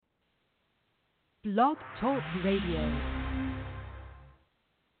Blog Talk Radio.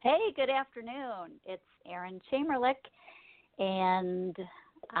 Hey, good afternoon. It's Erin Chamerlik, and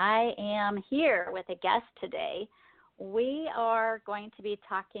I am here with a guest today. We are going to be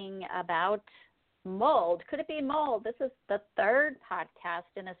talking about mold. Could it be mold? This is the third podcast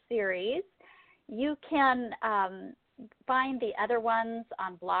in a series. You can find the other ones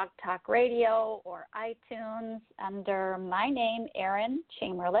on Blog Talk Radio or iTunes under my name, Erin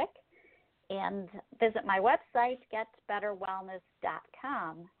Chamerlik, and visit my website,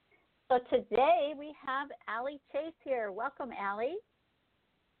 getbetterwellness.com. So today we have Aly Chase here. Welcome, Aly.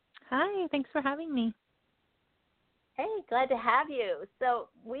 Hi, thanks for having me. Hey, glad to have you. So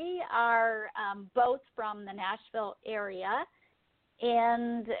we are both from the Nashville area,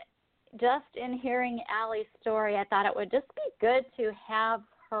 and just in hearing Aly's story, I thought it would just be good to have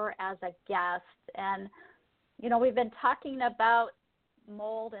her as a guest. And, you know, we've been talking about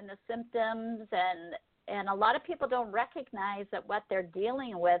mold and the symptoms, and a lot of people don't recognize that what they're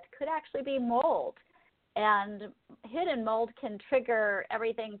dealing with could actually be mold. And hidden mold can trigger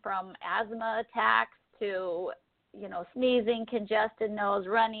everything from asthma attacks to, you know, sneezing, congested nose,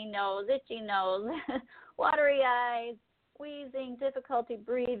 runny nose, itchy nose, watery eyes, wheezing, difficulty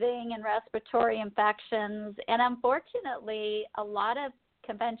breathing, and respiratory infections. And unfortunately, a lot of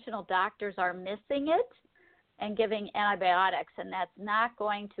conventional doctors are missing it and giving antibiotics, and that's not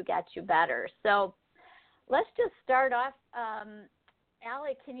going to get you better. So let's just start off.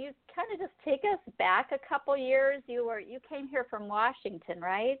 Aly, can you kind of just take us back a couple years? You came here from Washington,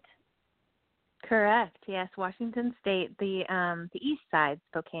 right? Correct. Yes, Washington State, the east side,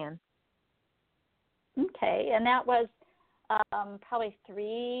 Spokane. Okay, and that was probably 3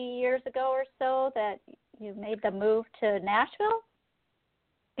 years ago or so that you made the move to Nashville?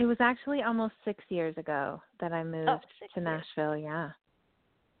 It was actually almost 6 years ago that I moved to Nashville, yeah.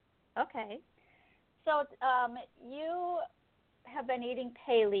 Okay. So you have been eating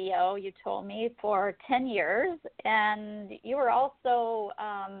paleo, you told me, for 10 years, and you were also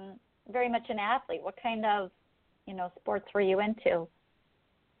very much an athlete. What kind of, sports were you into?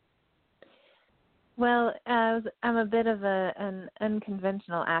 Well, I'm a bit of an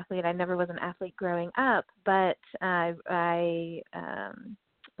unconventional athlete. I never was an athlete growing up, but I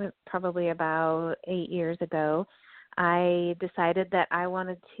probably about 8 years ago, I decided that I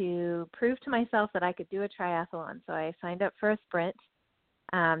wanted to prove to myself that I could do a triathlon. So I signed up for a sprint,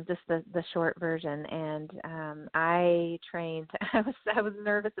 just the short version, and I trained. I was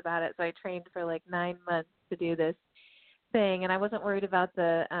nervous about it, so I trained for like 9 months to do this thing, and I wasn't worried about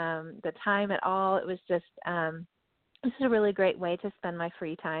the time at all. It was just this is a really great way to spend my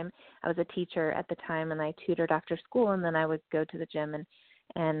free time. I was a teacher at the time, and I tutored after school, and then I would go to the gym, and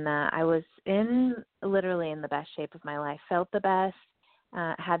I was literally in the best shape of my life. Felt the best,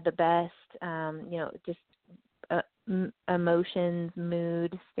 had the best, just emotions,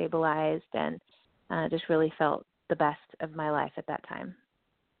 mood stabilized, and just really felt the best of my life at that time.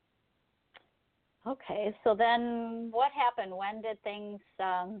 Okay, so then what happened? When did things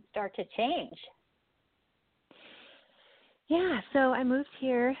start to change? Yeah, so I moved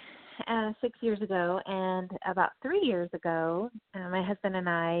here 6 years ago, and about 3 years ago, my husband and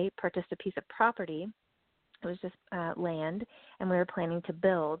I purchased a piece of property. It was just land, and we were planning to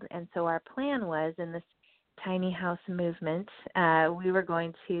build. And so our plan was, in this tiny house movement, we were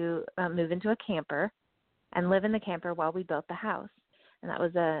going to move into a camper and live in the camper while we built the house. And that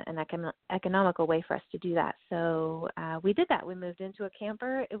was an economical way for us to do that. So we did that. We moved into a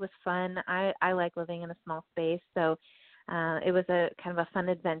camper. It was fun. I like living in a small space, so it was a kind of a fun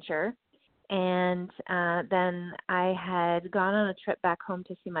adventure. And then I had gone on a trip back home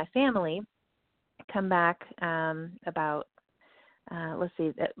to see my family, come back it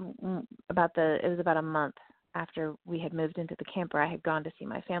was about a month after we had moved into the camper. I had gone to see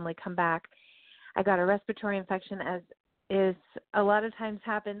my family, come back. I got a respiratory infection, as is a lot of times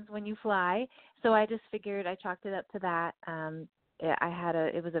happens when you fly. So I just figured, I chalked it up to that.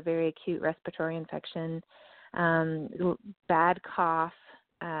 It was a very acute respiratory infection, bad cough,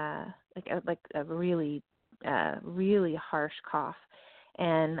 like a really, really harsh cough,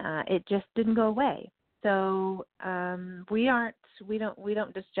 and it just didn't go away. So we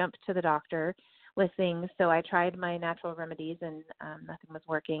don't just jump to the doctor with things. So I tried my natural remedies, and nothing was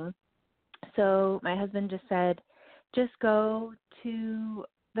working. So my husband just said, just go to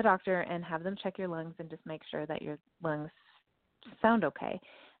the doctor and have them check your lungs and just make sure that your lungs sound okay.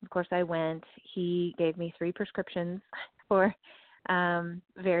 Of course, I went. He gave me 3 prescriptions for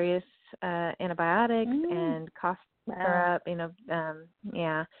various antibiotics and cough syrup. There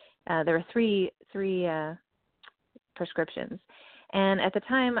were three prescriptions, And at the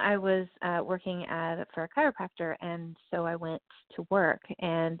time, I was working for a chiropractor, and so I went to work.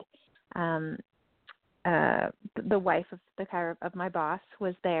 And the wife of my boss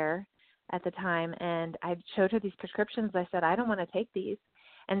was there at the time, and I showed her these prescriptions. I said, I don't want to take these.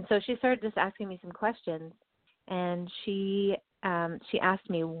 And so she started just asking me some questions, and she asked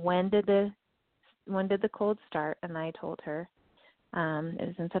me, when did the cold start? And I told her it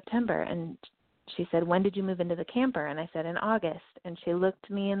was in September. And she said, when did you move into the camper? And I said, in August. And she looked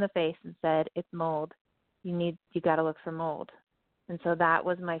me in the face and said, it's mold. You got to look for mold. And so that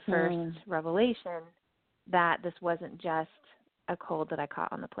was my first revelation that this wasn't just a cold that I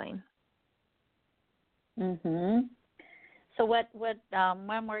caught on the plane. Mhm. So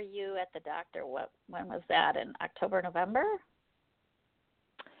when were you at the doctor? When was that? In October, November?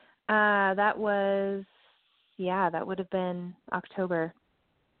 That would have been October.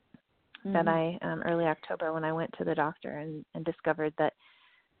 That I early October when I went to the doctor and discovered that,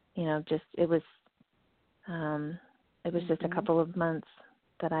 it was just a couple of months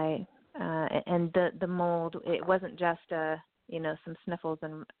that I and the mold. It wasn't just some sniffles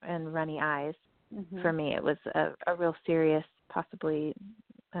and runny eyes. For me. It was a real serious, possibly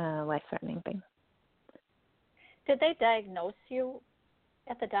life-threatening thing. Did they diagnose you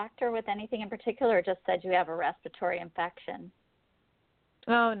at the doctor with anything in particular, or just said you have a respiratory infection?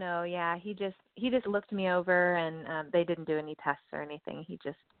 Oh no, yeah. He just looked me over, and they didn't do any tests or anything. He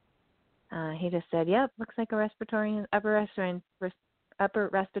just said, "Yep, looks like a upper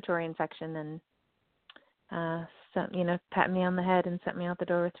respiratory infection," and pat me on the head and sent me out the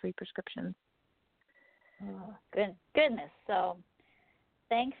door with 3 prescriptions. Oh, goodness. So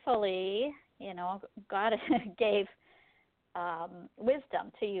thankfully, God gave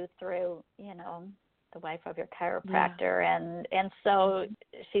wisdom to you through, the wife of your chiropractor. Yeah. And so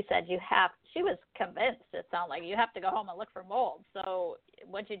she said she was convinced, it sounded like, you have to go home and look for mold. So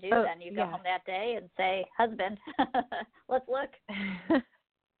what'd you do then? You go home that day and say, husband, let's look.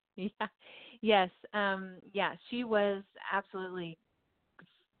 Yeah. Yes. She was absolutely,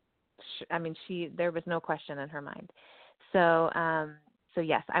 there was no question in her mind. So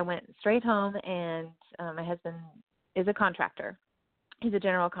yes, I went straight home, and my husband is a contractor. He's a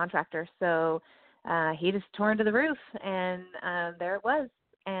general contractor. So he just tore into the roof, and there it was.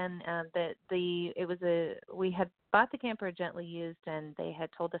 And we had bought the camper gently used, and they had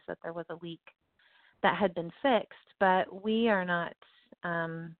told us that there was a leak that had been fixed, but we are not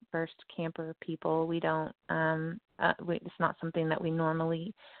first camper people. We don't, it's not something that we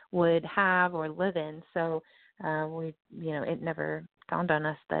normally would have or live in. So it never dawned on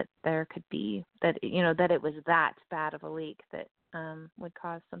us that there could be, that it was that bad of a leak that would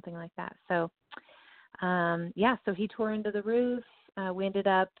cause something like that. So, so he tore into the roof. We ended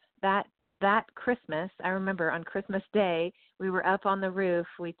up that Christmas, I remember on Christmas Day, we were up on the roof.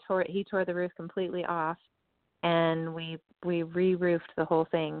 He tore the roof completely off, and we re-roofed the whole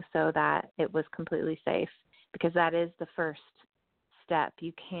thing so that it was completely safe, because that is the first step.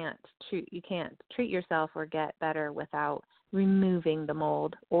 You can't treat yourself or get better without removing the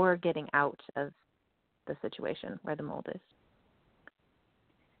mold or getting out of the situation where the mold is.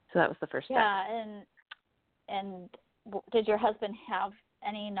 So that was the first step. Yeah, and did your husband have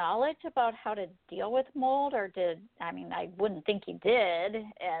any knowledge about how to deal with mold, or I wouldn't think he did,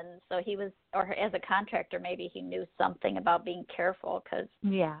 and so he was, or as a contractor, maybe he knew something about being careful, because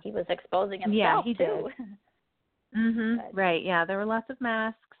he was exposing himself he too. Did. Right, yeah, there were lots of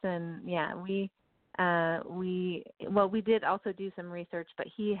masks, and we did also do some research, but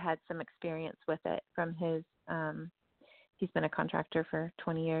he had some experience with it from his, he's been a contractor for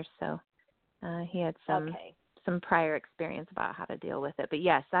 20 years, so he had some prior experience about how to deal with it. But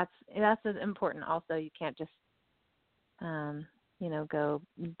yes, that's important also. You can't just, go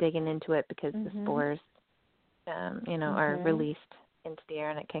digging into it, because the spores, are released into the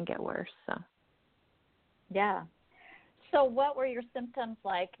air, and it can get worse. So. Yeah. So what were your symptoms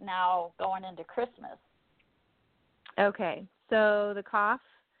like now going into Christmas? Okay. So the cough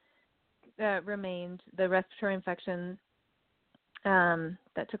remained, the respiratory infection,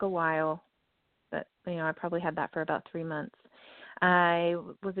 that took a while. But, I probably had that for about 3 months. I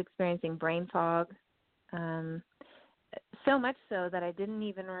was experiencing brain fog, so much so that I didn't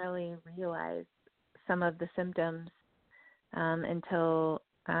even really realize some of the symptoms until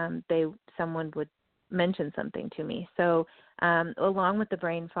someone would mention something to me. So along with the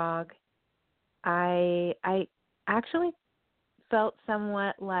brain fog, I actually felt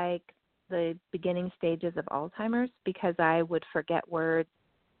somewhat like the beginning stages of Alzheimer's, because I would forget words.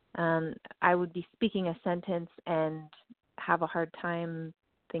 I would be speaking a sentence and have a hard time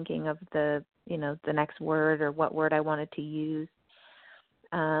thinking of the next word or what word I wanted to use.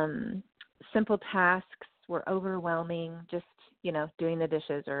 simple tasks were overwhelming, just, doing the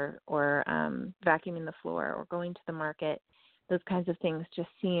dishes or vacuuming the floor or going to the market. Those kinds of things just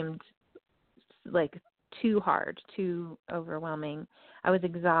seemed like too hard, too overwhelming. I was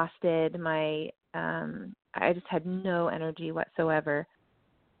exhausted. I just had no energy whatsoever.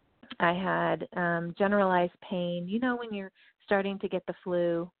 I had generalized pain. When you're starting to get the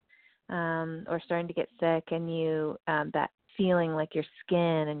flu or starting to get sick, and you that feeling like your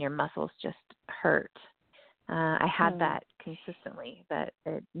skin and your muscles just hurt. I had that consistently, but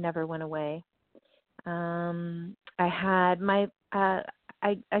it never went away. I had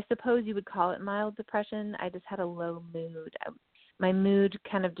I suppose you would call it mild depression. I just had a low mood. My mood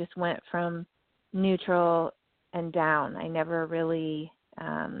kind of just went from neutral and down. I never really,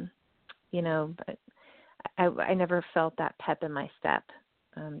 I never felt that pep in my step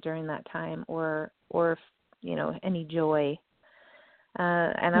during that time, or any joy.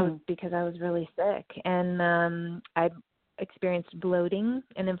 And I was, because I was really sick, and I experienced bloating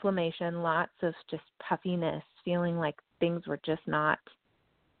and inflammation, lots of just puffiness, feeling like things were just not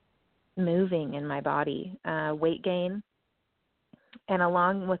moving in my body, weight gain. And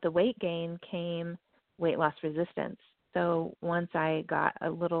along with the weight gain came weight loss resistance. So once I got a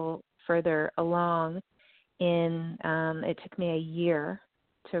little further along it took me a year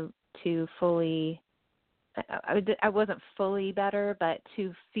to fully, I wasn't fully better, but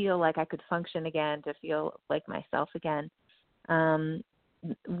to feel like I could function again, to feel like myself again.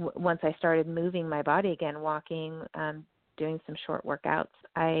 Once I started moving my body again, walking, doing some short workouts,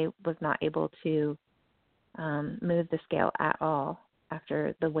 I was not able to move the scale at all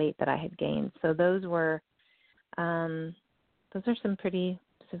after the weight that I had gained. So those are some pretty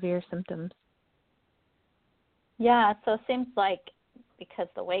severe symptoms. Yeah, so it seems like because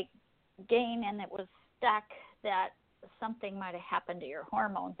the weight gain and it was stuck, that something might have happened to your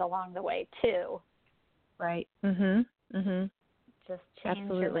hormones along the way too. Right. Just change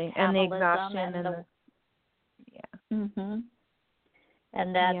absolutely. your metabolism and the exhaustion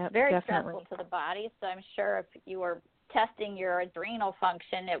and that's very definitely stressful to the body. So I'm sure if you were testing your adrenal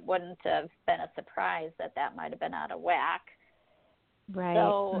function, it wouldn't have been a surprise that might have been out of whack. Right.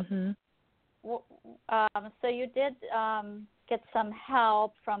 So, so you did get some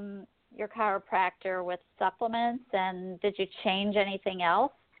help from your chiropractor with supplements, and did you change anything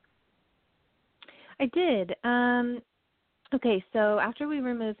else? I did. Okay, so after we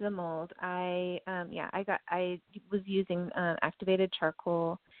removed the mold, I was using activated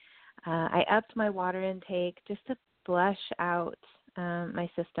charcoal. I upped my water intake just to flush out my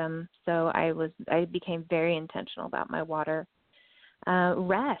system. So I became very intentional about my water.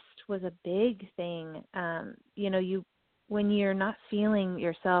 Rest was a big thing. When you're not feeling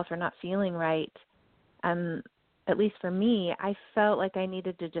yourself or not feeling right, at least for me, I felt like I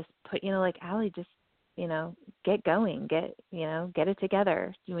needed to just put, like Aly, just, get going, get it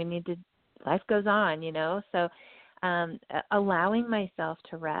together. Life goes on, So allowing myself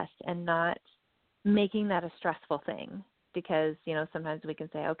to rest and not making that a stressful thing, because, sometimes we can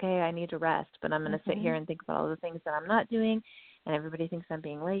say, okay, I need to rest, but I'm going to sit here and think about all the things that I'm not doing, and everybody thinks I'm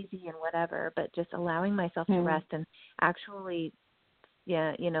being lazy and whatever, but just allowing myself to rest and actually,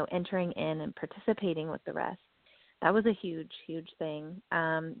 entering in and participating with the rest. That was a huge, huge thing.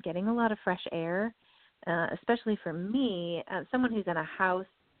 Getting a lot of fresh air, especially for me, someone who's in a house,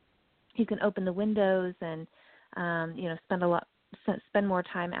 you can open the windows and, spend more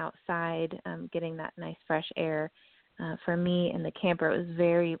time outside, getting that nice fresh air. For me in the camper, it was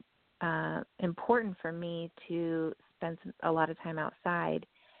very important for me to spend a lot of time outside,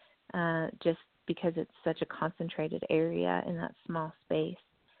 just because it's such a concentrated area in that small space.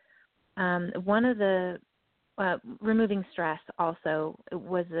 One of the removing stress also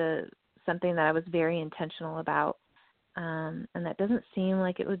was something that I was very intentional about, and that doesn't seem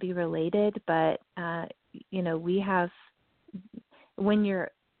like it would be related, but we have, when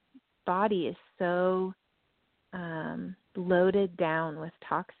your body is so loaded down with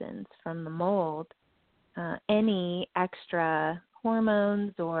toxins from the mold, any extra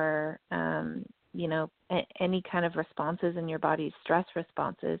hormones or, any kind of responses in your body's stress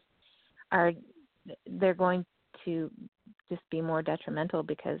responses they're going to just be more detrimental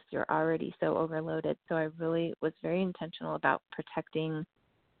because you're already so overloaded. So I really was very intentional about protecting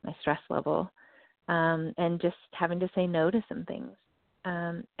my stress level, and just having to say no to some things.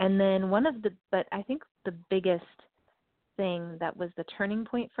 And then but I think the biggest thing that was the turning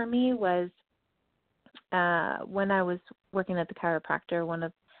point for me was when I was working at the chiropractor, one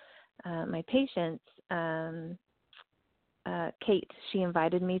of my patients, Kate, she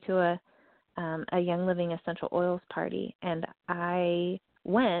invited me to a Young Living essential oils party, and I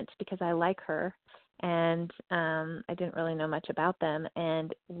went because I like her, and I didn't really know much about them.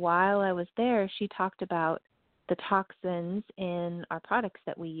 And while I was there, she talked about the toxins in our products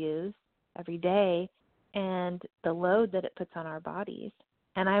that we use every day and the load that it puts on our bodies.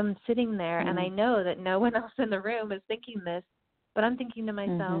 And I'm sitting there, and I know that no one else in the room is thinking this, but I'm thinking to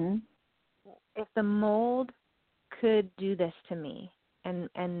myself, if the mold could do this to me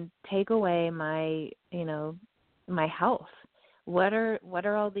and take away my, my health, what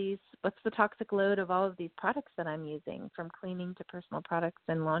are all these, what's the toxic load of all of these products that I'm using, from cleaning to personal products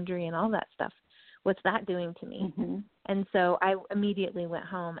and laundry and all that stuff? What's that doing to me? And so I immediately went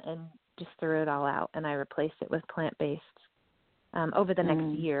home and just threw it all out, and I replaced it with plant-based. Over the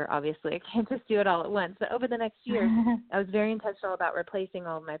next year, obviously, I can't just do it all at once, but over the next year, I was very intentional about replacing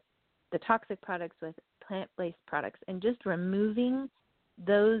all of the toxic products with plant-based products, and just removing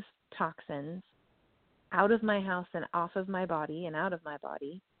those toxins out of my house and off of my body and out of my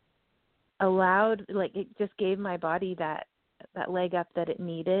body it just gave my body that leg up that it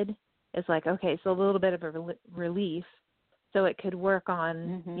needed. It's like, okay, so a little bit of a relief, so it could work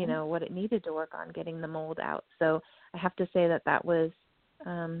on, what it needed to work on, getting the mold out. So I have to say that was,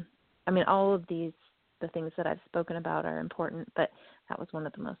 all of the things that I've spoken about are important, but that was one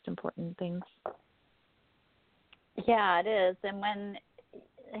of the most important things. Yeah, it is. And when,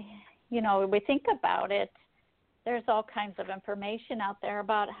 we think about it, there's all kinds of information out there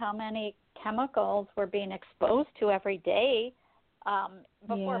about how many chemicals we're being exposed to every day.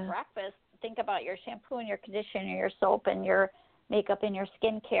 Before breakfast, think about your shampoo and your conditioner, your soap and your makeup and your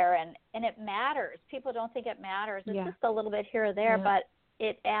skincare, and it matters. People don't think it matters. It's just a little bit here or there, but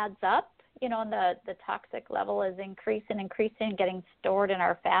it adds up, and the toxic level is increasing, getting stored in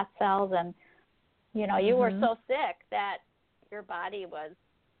our fat cells. And, you were so sick that your body was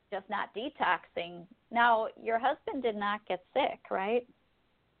just not detoxing. Now, your husband did not get sick, right?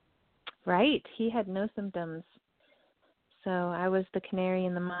 Right. He had no symptoms. So I was the canary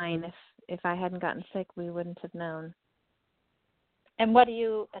in the mine. If I hadn't gotten sick, we wouldn't have known. And what do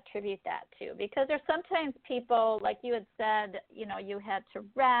you attribute that to? Because there's sometimes people, like you had said, you had to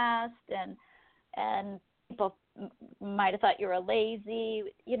rest, and people might have thought you were lazy.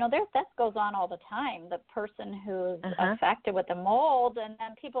 That goes on all the time. The person who's affected with the mold, and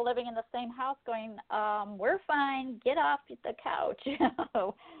then people living in the same house going, we're fine, get off the couch.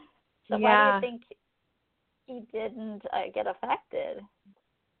 So why do you think he didn't get affected?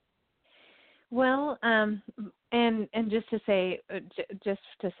 Well, and just to say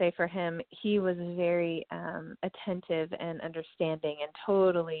for him, he was very attentive and understanding, and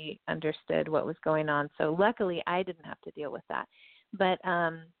totally understood what was going on. So luckily, I didn't have to deal with that. But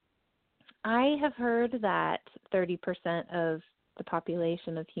I have heard that 30% of the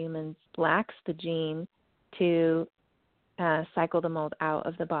population of humans lacks the gene to cycle the mold out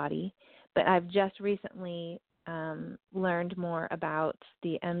of the body. But I've just recently learned more about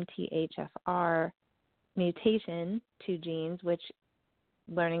the MTHFR mutation to genes, which,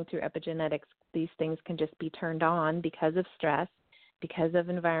 learning through epigenetics, these things can just be turned on because of stress, because of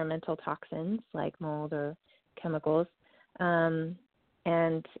environmental toxins like mold or chemicals.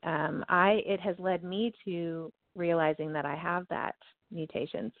 It has led me to realizing that I have that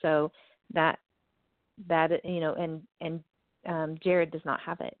mutation. So that Jared does not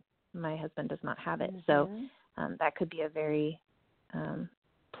have it. My husband does not have it. So that could be a very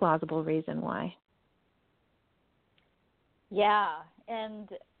plausible reason why. Yeah, and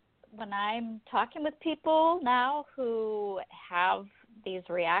when I'm talking with people now who have these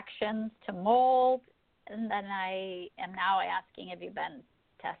reactions to mold, and then I am now asking, have you been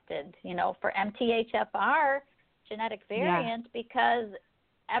tested, for MTHFR genetic variant? Because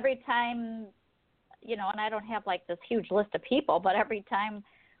every time, and I don't have like this huge list of people, but every time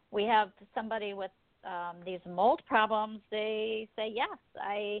we have somebody with these mold problems, they say, yes,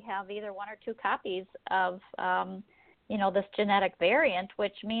 I have either one or two copies of, this genetic variant,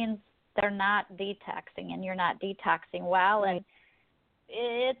 which means they're not detoxing, and you're not detoxing well. Right. And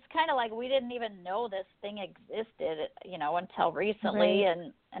it's kind of like we didn't even know this thing existed, until recently.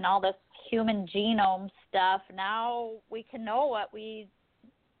 Right. And all this human genome stuff. Now we can know what we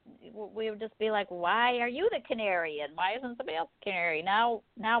would just be like, why are you the canary, and why isn't somebody else the canary? Now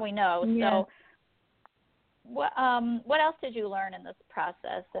we know. Yeah. So what else did you learn in this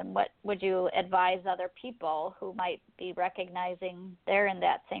process, and what would you advise other people who might be recognizing they're in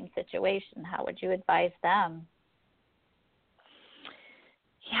that same situation? How would you advise them?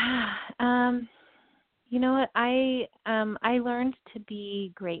 Yeah. You know what? I learned to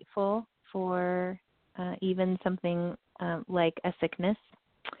be grateful for even something like a sickness,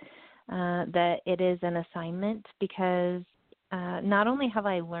 that it is an assignment, because not only have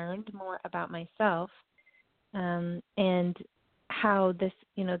I learned more about myself and how this,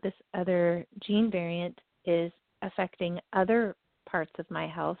 this other gene variant is affecting other parts of my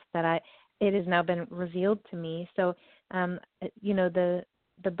health that it has now been revealed to me. So,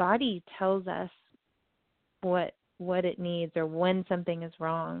 the body tells us what it needs or when something is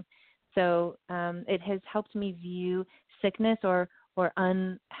wrong. So it has helped me view sickness or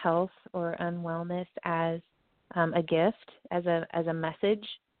unhealth or unwellness as a gift, as a message,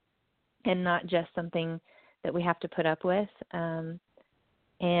 and not just something that we have to put up with. And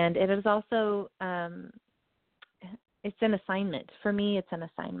it is also it's an assignment. For me, it's an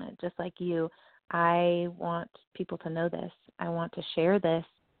assignment, just like you. I want people to know this. I want to share this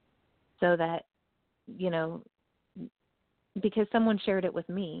so that, because someone shared it with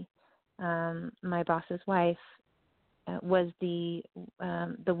me. My boss's wife was the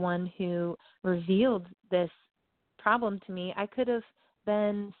one who revealed this problem to me. I could have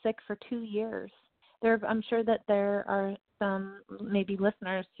been sick for 2 years. I'm sure that there are some maybe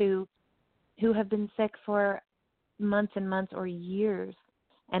listeners who have been sick for months and months or years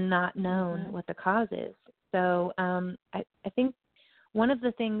and not known what the cause is. So I think one of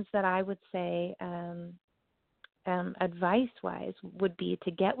the things that I would say advice-wise would be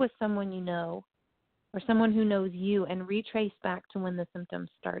to get with someone you know or someone who knows you and retrace back to when the symptoms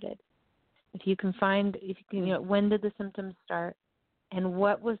started. If you can find, when did the symptoms start and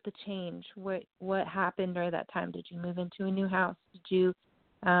what was the change? What happened during that time? Did you move into a new house? Did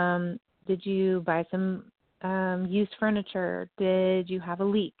you buy some used furniture? Did you have a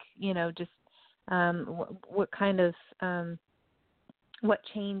leak? What kind of what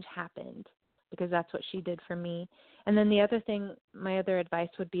change happened? Because that's what she did for me. And then the other thing, my other advice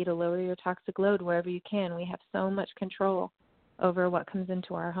would be to lower your toxic load wherever you can. We have so much control over what comes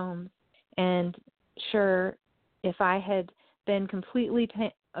into our homes. And sure, if I had been completely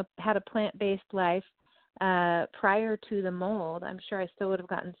had a plant-based life prior to the mold, I'm sure I still would have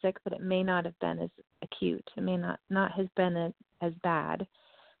gotten sick, but it may not have been as acute. It may not have been as bad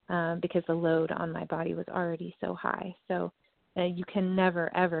because the load on my body was already so high. So you can never,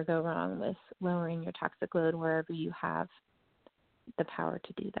 ever go wrong with lowering your toxic load wherever you have the power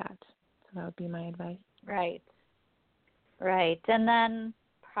to do that. So that would be my advice. Right. And then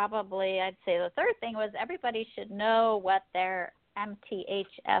probably I'd say the third thing was everybody should know what their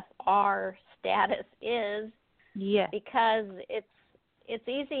MTHFR status is. Yes. Because it's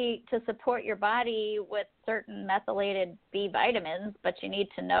easy to support your body with certain methylated B vitamins, but you need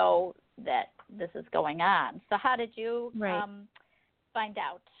to know that this is going on. So how did you find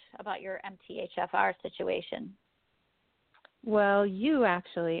out about your MTHFR situation? Well, you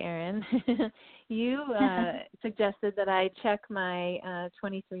actually, Erin, you suggested that I check my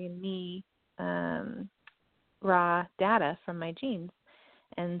 23andMe raw data from my genes.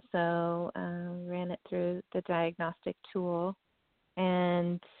 And so ran it through the diagnostic tool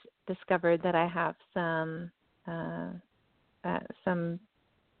and discovered that I have some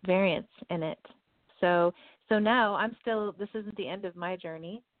variants in it. So now this isn't the end of my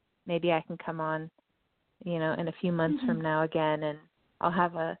journey. Maybe I can come on, in a few months from now again, and I'll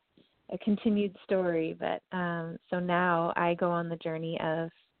have a continued story. But so now I go on the journey of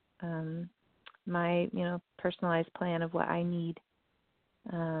my, personalized plan of what I need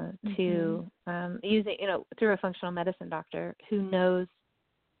to use it, through a functional medicine doctor who knows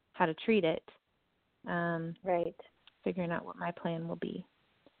how to treat it. Figuring out what my plan will be.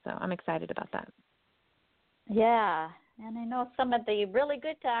 So I'm excited about that. Yeah, and I know some of the really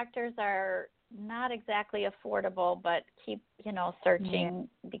good doctors are not exactly affordable, but keep, searching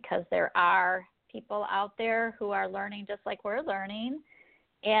because there are people out there who are learning just like we're learning.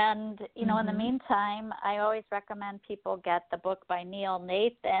 And, in the meantime, I always recommend people get the book by Neil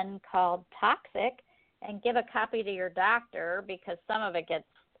Nathan called Toxic and give a copy to your doctor because some of it gets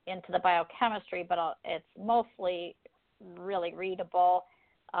into the biochemistry, but it's mostly really readable.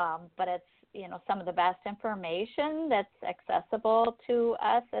 But it's, some of the best information that's accessible to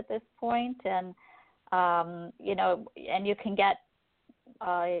us at this point. And, and you can get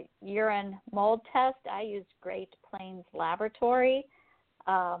a urine mold test. I use Great Plains Laboratory.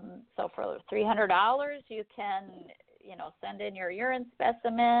 So for $300, you can, send in your urine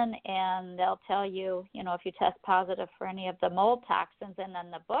specimen and they'll tell you, if you test positive for any of the mold toxins. And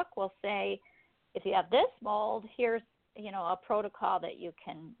then the book will say, if you have this mold, here's, a protocol that you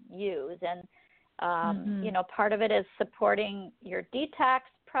can use. And, part of it is supporting your detox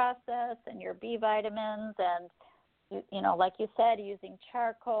process and your B vitamins. And, like you said, using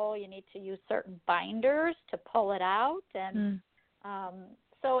charcoal, you need to use certain binders to pull it out. And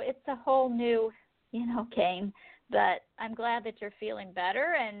so it's a whole new, game but I'm glad that you're feeling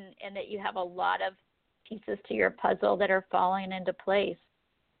better and that you have a lot of pieces to your puzzle that are falling into place.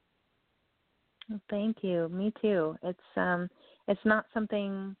 Well, thank you. Me too. It's not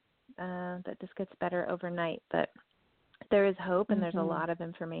something that just gets better overnight, but there is hope and there's a lot of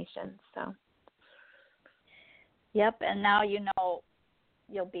information. So. Yep, and now you'll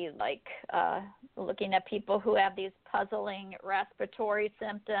be like looking at people who have these puzzling respiratory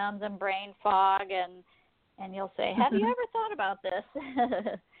symptoms and brain fog, and you'll say, have you ever thought about this?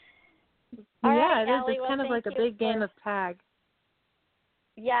 All right, it is. Aly, It's kind of like a big game of tag.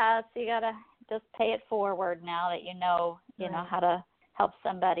 Yeah, so you got to just pay it forward now that you know how to help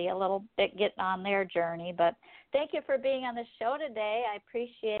somebody a little bit get on their journey. But thank you for being on the show today. I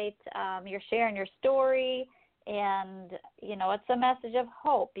appreciate your sharing your story. And, it's a message of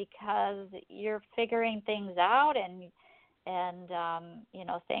hope because you're figuring things out and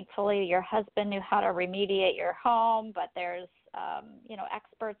thankfully your husband knew how to remediate your home, but there's,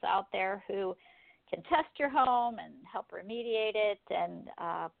 experts out there who can test your home and help remediate it. And,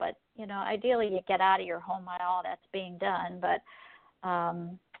 but ideally you get out of your home while all that's being done. But,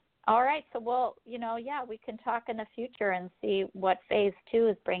 all right. So we can talk in the future and see what phase 2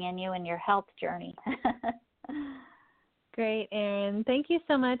 is bringing you in your health journey. Great, Erin. Thank you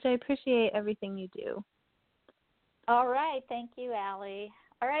so much. I appreciate everything you do. All right. Thank you, Aly.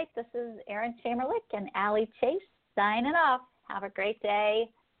 All right. This is Erin Chamerlik and Aly Chase signing off. Have a great day.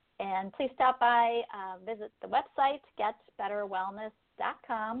 And please stop by, visit the website,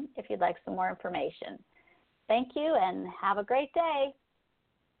 getbetterwellness.com, if you'd like some more information. Thank you and have a great day.